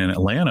was working in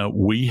Atlanta,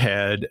 we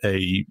had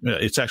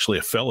it's actually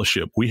a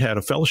fellowship. We had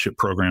a fellowship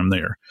program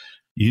there.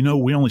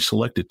 We only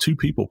selected 2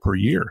 people per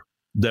year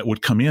that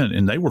would come in,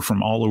 and they were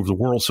from all over the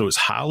world. So it's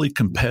highly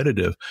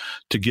competitive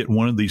to get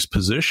one of these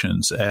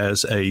positions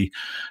as a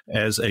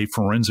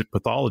forensic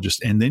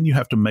pathologist. And then you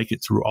have to make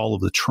it through all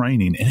of the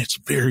training, and it's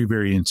very,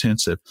 very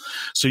intensive.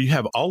 So you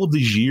have all of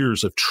these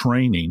years of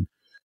training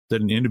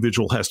that an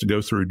individual has to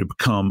go through to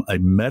become a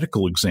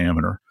medical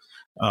examiner.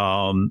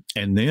 And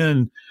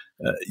then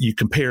you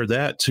compare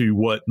that to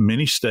what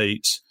many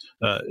states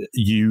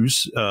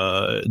use.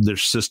 Their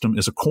system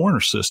is a coroner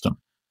system.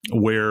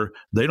 where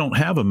they don't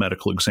have a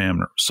medical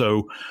examiner.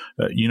 So,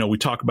 we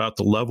talk about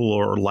the level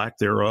or lack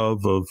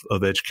thereof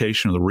of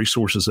education or the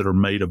resources that are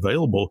made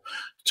available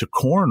to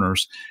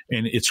coroners.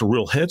 And it's a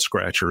real head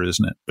scratcher,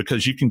 isn't it?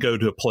 Because you can go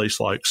to a place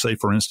like, say,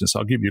 for instance,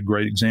 I'll give you a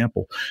great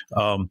example.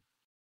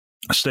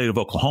 State of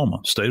Oklahoma.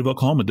 State of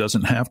Oklahoma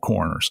doesn't have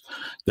coroners.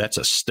 That's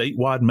a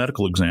statewide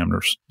medical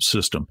examiner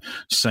system.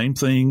 Same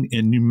thing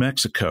in New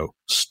Mexico,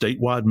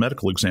 statewide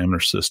medical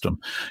examiner system.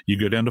 You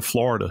go down to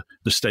Florida,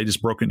 the state is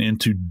broken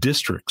into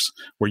districts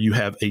where you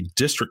have a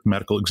district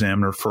medical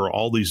examiner for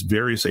all these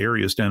various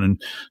areas down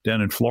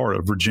in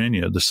Florida,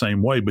 Virginia, the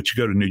same way. But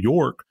you go to New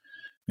York,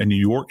 and New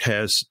York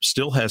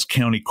still has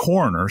county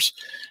coroners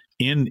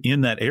in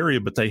that area,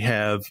 but they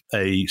have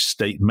a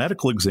state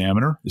medical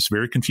examiner. It's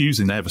very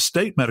confusing. They have a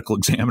state medical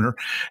examiner,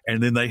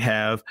 and then they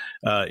have,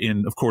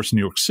 of course, New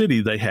York City,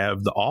 they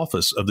have the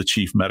office of the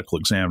chief medical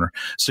examiner.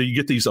 So you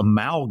get these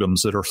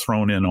amalgams that are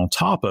thrown in on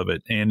top of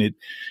it, and it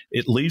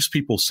leaves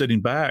people sitting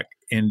back,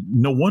 and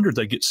no wonder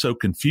they get so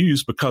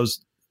confused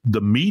because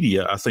the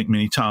media, I think,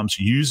 many times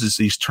uses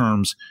these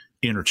terms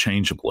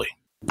interchangeably.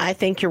 I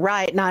think you're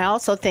right. And I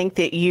also think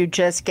that you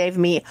just gave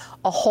me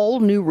a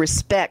whole new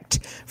respect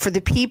for the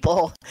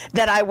people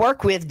that I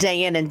work with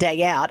day in and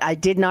day out. I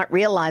did not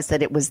realize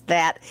that it was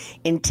that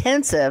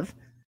intensive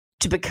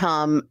to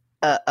become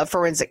a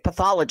forensic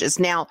pathologist.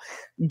 Now,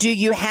 do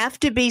you have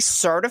to be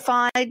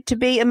certified to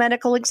be a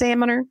medical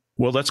examiner?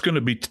 Well, that's going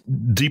to be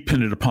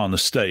dependent upon the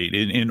state.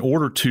 In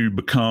order to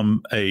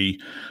become a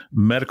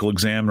medical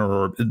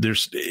examiner,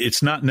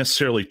 it's not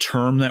necessarily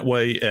termed that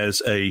way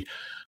as a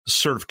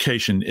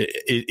certification.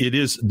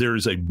 There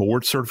is a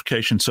board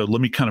certification. So let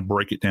me kind of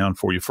break it down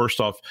for you. First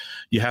off,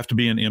 you have to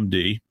be an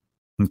MD.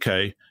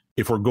 Okay.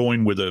 If we're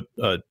going with a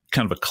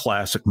kind of a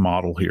classic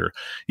model here,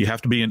 you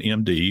have to be an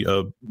MD,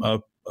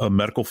 a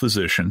medical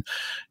physician.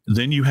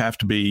 Then you have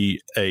to be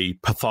a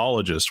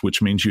pathologist,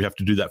 which means you have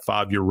to do that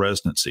 5-year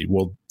residency.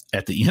 Well,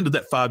 at the end of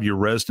that 5-year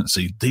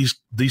residency,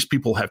 these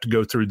people have to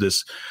go through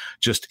this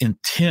just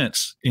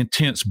intense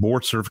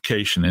board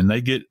certification, and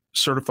they get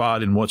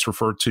certified in what's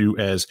referred to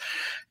as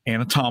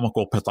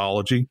anatomical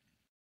pathology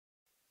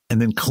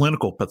and then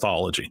clinical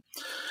pathology.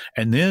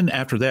 And then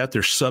after that,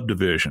 there's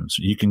subdivisions.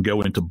 You can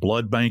go into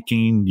blood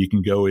banking, you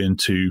can go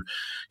into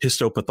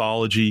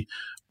histopathology,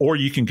 or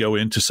you can go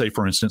into, say,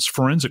 for instance,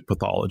 forensic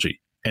pathology.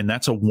 And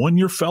that's a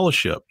 1-year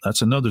fellowship.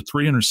 That's another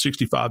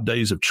 365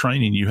 days of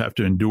training you have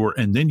to endure.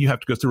 And then you have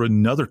to go through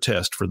another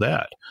test for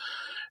that.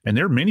 And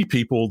there are many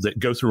people that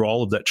go through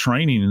all of that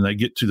training and they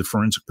get to the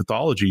forensic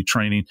pathology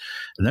training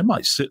and they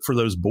might sit for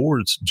those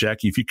boards.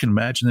 Jackie, if you can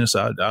imagine this,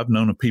 I've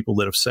known of people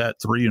that have sat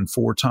 3 and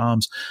 4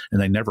 times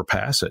and they never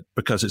pass it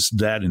because it's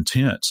that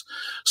intense.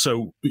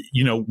 So,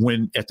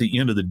 when at the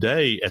end of the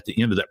day, at the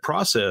end of that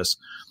process,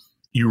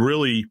 you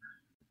really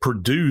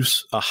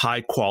produce a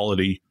high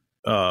quality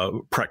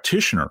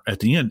practitioner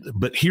at the end.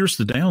 But here's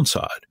the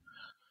downside.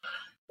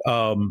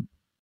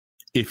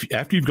 If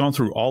after you've gone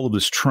through all of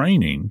this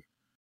training,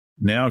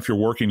 now if you're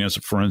working as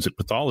a forensic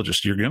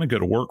pathologist, you're going to go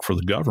to work for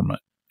the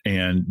government.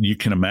 And you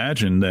can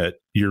imagine that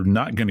you're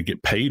not going to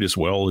get paid as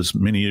well as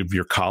many of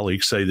your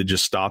colleagues say that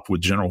just stopped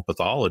with general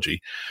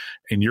pathology.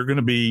 And you're going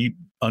to be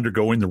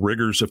undergoing the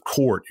rigors of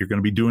court. You're going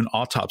to be doing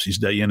autopsies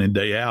day in and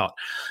day out.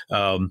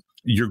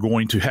 You're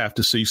going to have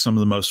to see some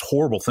of the most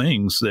horrible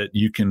things that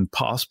you can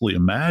possibly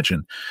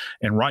imagine.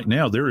 And right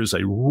now, there is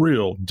a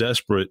real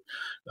desperate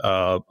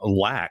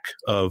lack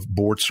of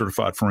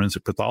board-certified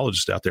forensic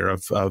pathologists out there.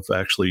 I've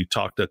actually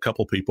talked to a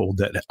couple of people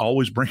that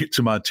always bring it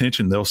to my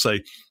attention. They'll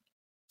say,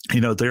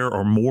 there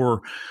are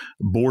more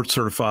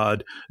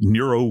board-certified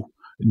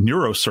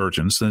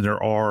neurosurgeons than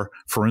there are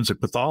forensic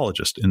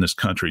pathologists in this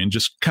country. And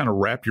just kind of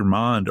wrap your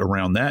mind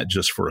around that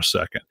just for a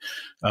second,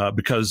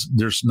 because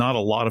there's not a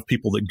lot of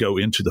people that go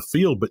into the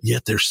field, but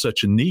yet there's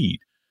such a need.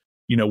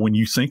 When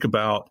you think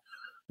about,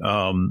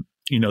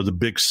 the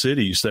big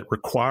cities that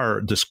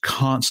require this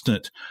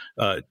constant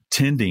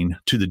tending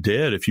to the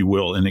dead, if you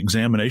will, and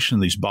examination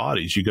of these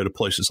bodies. You go to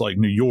places like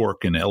New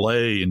York and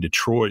LA and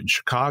Detroit and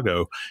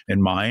Chicago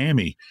and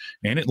Miami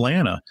and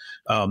Atlanta.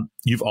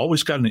 You've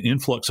always got an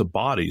influx of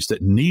bodies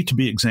that need to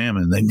be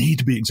examined. They need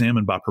to be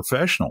examined by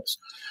professionals.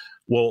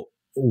 Well,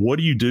 what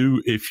do you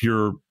do if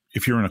you're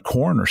in a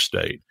coroner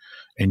state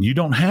and you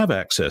don't have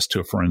access to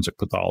a forensic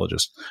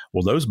pathologist?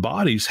 Well, those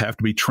bodies have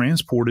to be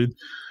transported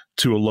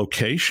to a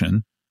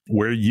location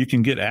where you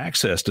can get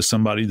access to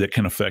somebody that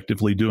can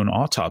effectively do an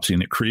autopsy,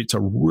 and it creates a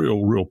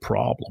real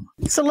problem.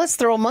 So let's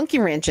throw a monkey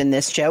wrench in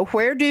this, Joe.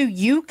 Where do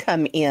you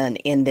come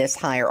in this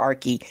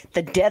hierarchy,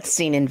 the death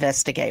scene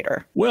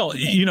investigator? Well,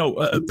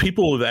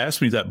 people have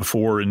asked me that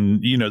before,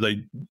 and,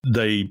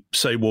 they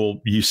say,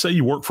 well, you say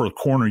you work for a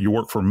coroner, you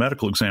work for a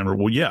medical examiner.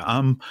 Well, yeah,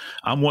 I'm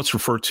what's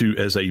referred to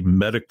as a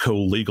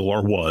medico-legal,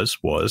 or was.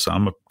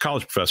 I'm a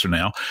college professor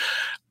now,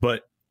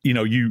 but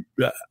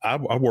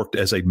I worked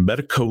as a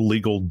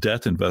medico-legal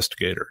death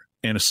investigator.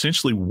 And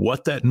essentially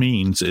what that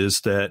means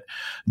is that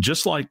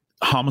just like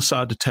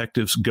homicide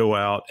detectives go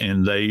out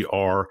and they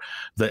are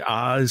the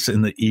eyes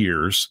and the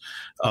ears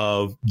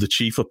of the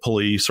chief of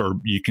police, or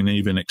you can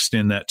even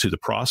extend that to the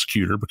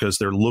prosecutor because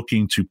they're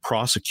looking to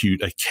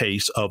prosecute a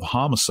case of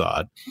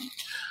homicide.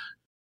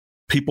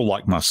 People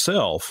like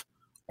myself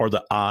are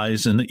the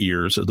eyes and the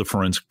ears of the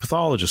forensic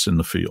pathologists in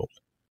the field.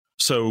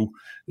 So,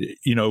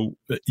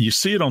 you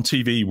see it on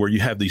TV where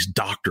you have these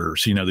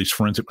doctors, these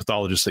forensic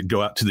pathologists that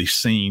go out to these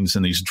scenes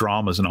and these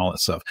dramas and all that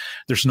stuff.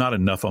 There's not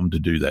enough of them to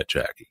do that,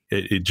 Jackie.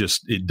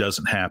 It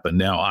doesn't happen.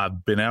 Now,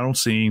 I've been out on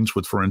scenes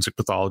with forensic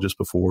pathologists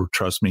before.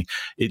 Trust me,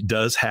 it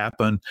does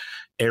happen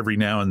every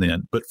now and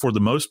then. But for the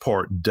most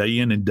part, day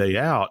in and day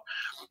out,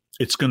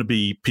 it's going to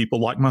be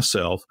people like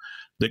myself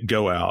that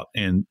go out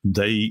and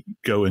they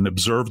go and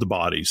observe the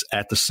bodies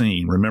at the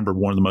scene. Remember,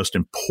 one of the most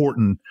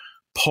important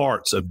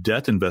parts of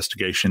death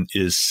investigation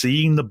is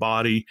seeing the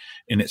body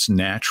in its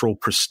natural,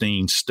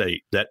 pristine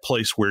state, that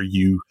place where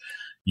you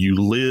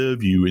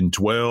live, you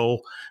indwell,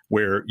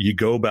 where you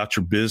go about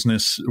your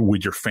business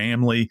with your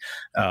family,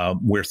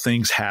 where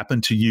things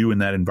happen to you in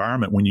that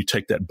environment. When you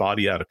take that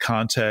body out of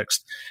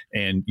context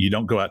and you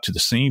don't go out to the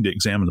scene to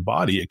examine the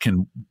body, it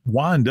can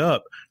wind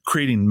up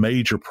creating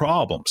major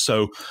problems.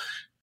 So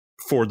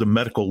for the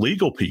medical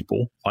legal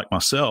people like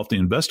myself, the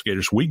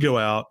investigators, we go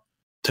out,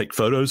 take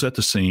photos at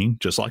the scene,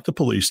 just like the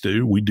police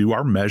do. We do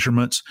our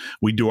measurements.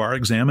 We do our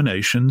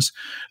examinations.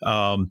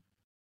 And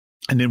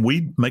then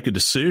we make a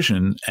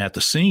decision at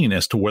the scene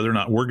as to whether or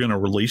not we're going to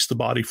release the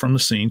body from the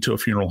scene to a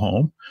funeral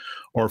home,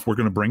 or if we're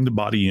going to bring the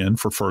body in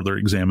for further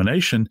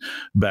examination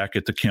back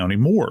at the county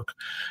morgue.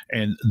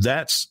 And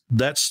that's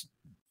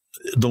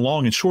the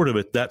long and short of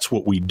it. That's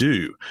what we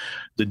do.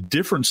 The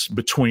difference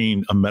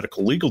between a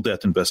medical legal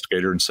death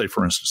investigator and, say,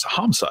 for instance, a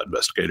homicide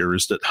investigator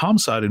is that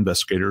homicide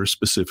investigator is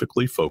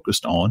specifically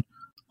focused on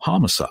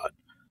homicide.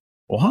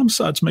 Well,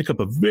 homicides make up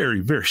a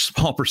very, very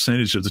small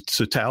percentage of the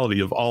totality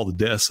of all the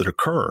deaths that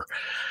occur.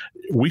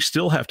 We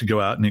still have to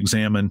go out and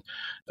examine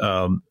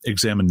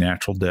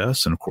natural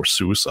deaths and, of course,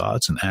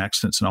 suicides and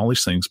accidents and all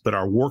these things. But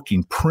our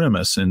working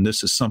premise, and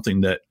this is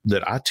something that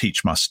I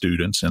teach my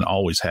students and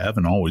always have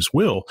and always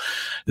will,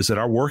 is that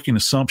our working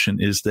assumption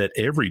is that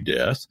every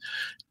death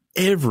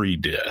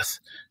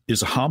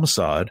is a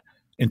homicide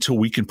until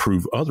we can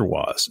prove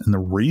otherwise. And the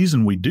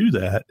reason we do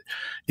that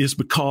is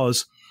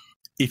because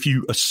if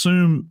you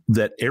assume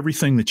that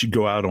everything that you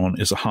go out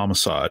on is a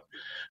homicide,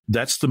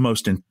 that's the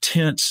most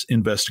intense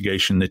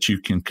investigation that you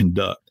can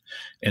conduct.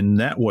 And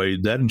that way,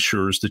 that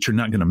ensures that you're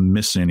not going to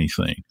miss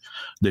anything,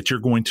 that you're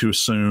going to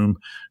assume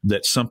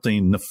that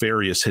something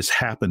nefarious has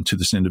happened to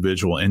this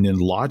individual. And then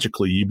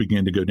logically, you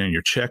begin to go down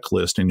your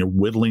checklist and you're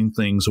whittling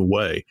things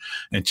away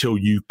until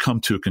you come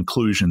to a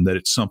conclusion that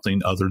it's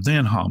something other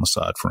than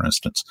homicide, for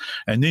instance.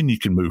 And then you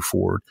can move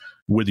forward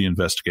with the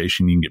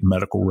investigation. You can get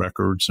medical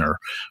records, or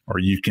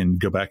you can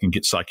go back and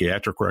get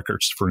psychiatric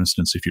records, for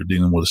instance, if you're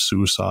dealing with a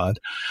suicide.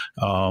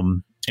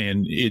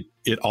 And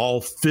it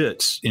all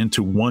fits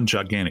into one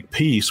gigantic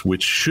piece,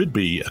 which should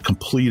be a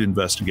complete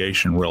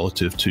investigation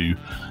relative to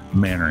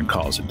manner and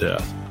cause of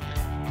death.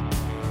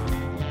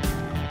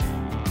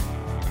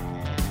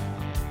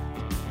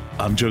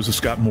 I'm Joseph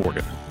Scott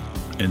Morgan,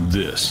 and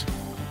this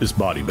is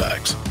Body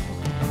Bags.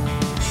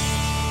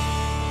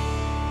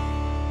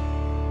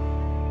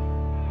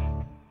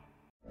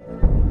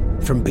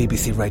 From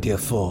BBC Radio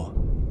 4,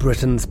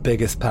 Britain's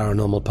biggest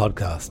paranormal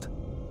podcast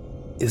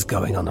is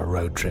going on a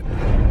road trip.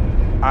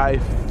 I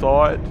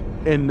thought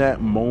in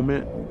that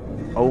moment,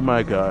 oh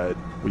my God,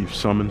 we've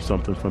summoned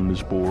something from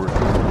this board.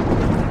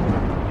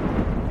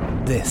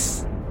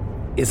 This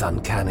is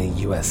Uncanny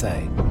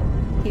USA.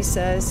 He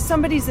says,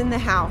 somebody's in the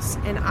house,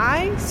 and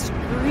I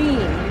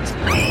screamed.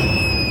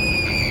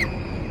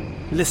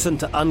 Listen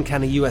to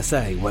Uncanny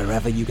USA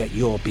wherever you get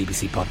your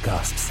BBC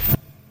podcasts,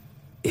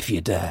 if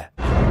you dare.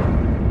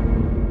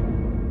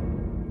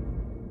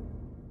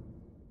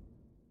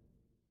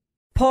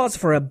 Pause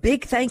for a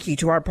big thank you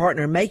to our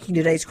partner making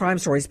today's crime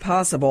stories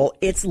possible.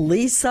 It's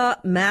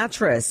Leesa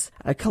Mattress,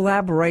 a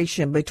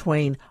collaboration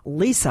between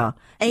Leesa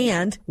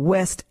and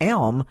West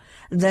Elm.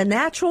 The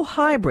natural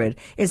hybrid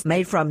is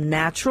made from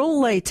natural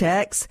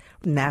latex,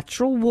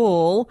 natural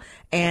wool,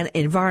 and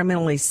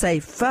environmentally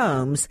safe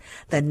foams.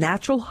 The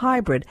natural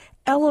hybrid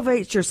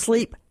elevates your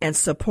sleep and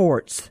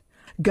supports.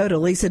 Go to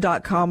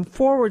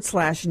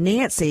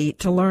Leesa.com/Nancy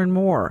to learn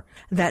more.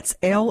 That's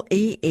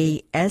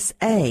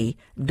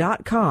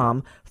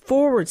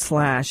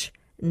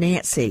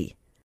LEESA.com/Nancy.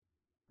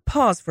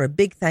 Pause for a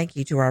big thank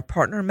you to our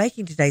partner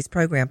making today's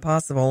program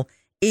possible,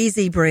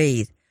 Easy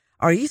Breathe.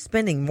 Are you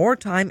spending more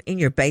time in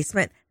your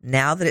basement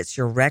now that it's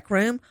your rec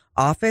room,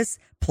 office,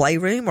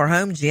 playroom, or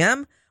home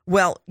gym?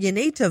 Well, you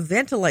need to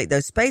ventilate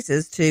those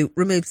spaces to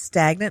remove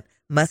stagnant,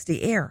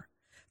 musty air.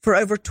 For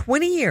over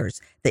 20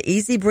 years, the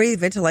Easy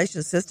Breathe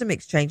ventilation system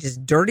exchanges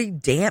dirty,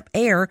 damp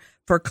air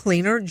for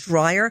cleaner,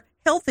 drier,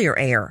 healthier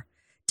air.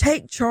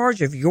 Take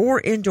charge of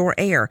your indoor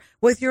air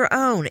with your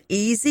own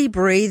Easy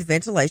Breathe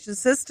ventilation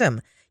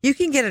system. You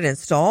can get it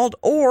installed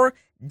or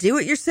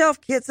do-it-yourself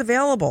kits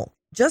available.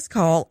 Just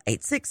call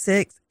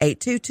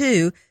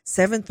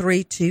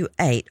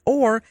 866-822-7328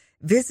 or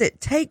visit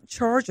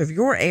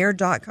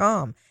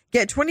takechargeofyourair.com.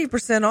 Get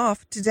 20%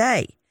 off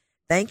today.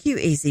 Thank you,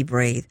 Easy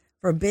Breathe,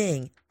 for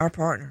being our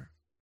partner.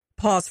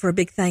 Pause for a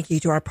big thank you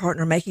to our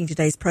partner making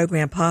today's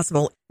program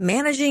possible.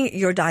 Managing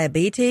your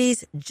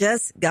diabetes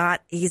just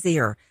got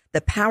easier.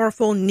 The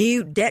powerful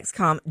new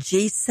Dexcom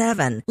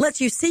G7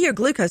 lets you see your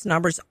glucose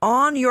numbers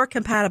on your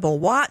compatible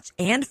watch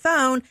and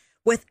phone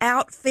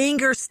without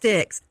finger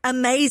sticks.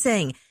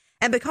 Amazing.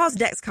 And because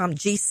Dexcom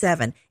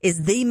G7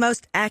 is the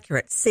most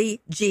accurate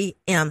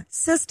CGM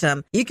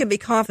system, you can be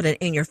confident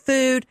in your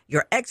food,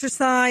 your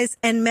exercise,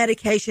 and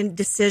medication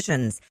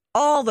decisions.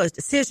 All those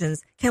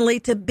decisions can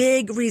lead to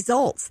big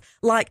results,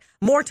 like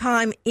more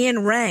time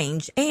in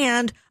range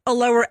and a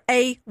lower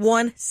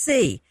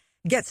A1C.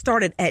 Get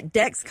started at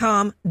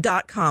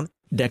Dexcom.com.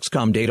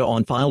 Dexcom data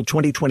on file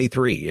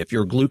 2023. If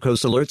your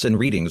glucose alerts and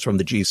readings from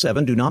the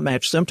G7 do not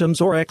match symptoms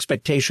or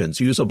expectations,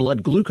 use a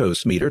blood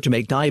glucose meter to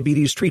make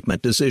diabetes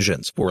treatment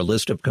decisions. For a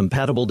list of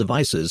compatible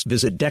devices,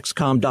 visit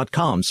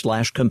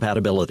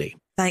Dexcom.com/compatibility.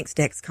 Thanks,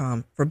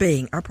 Dexcom, for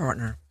being our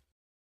partner.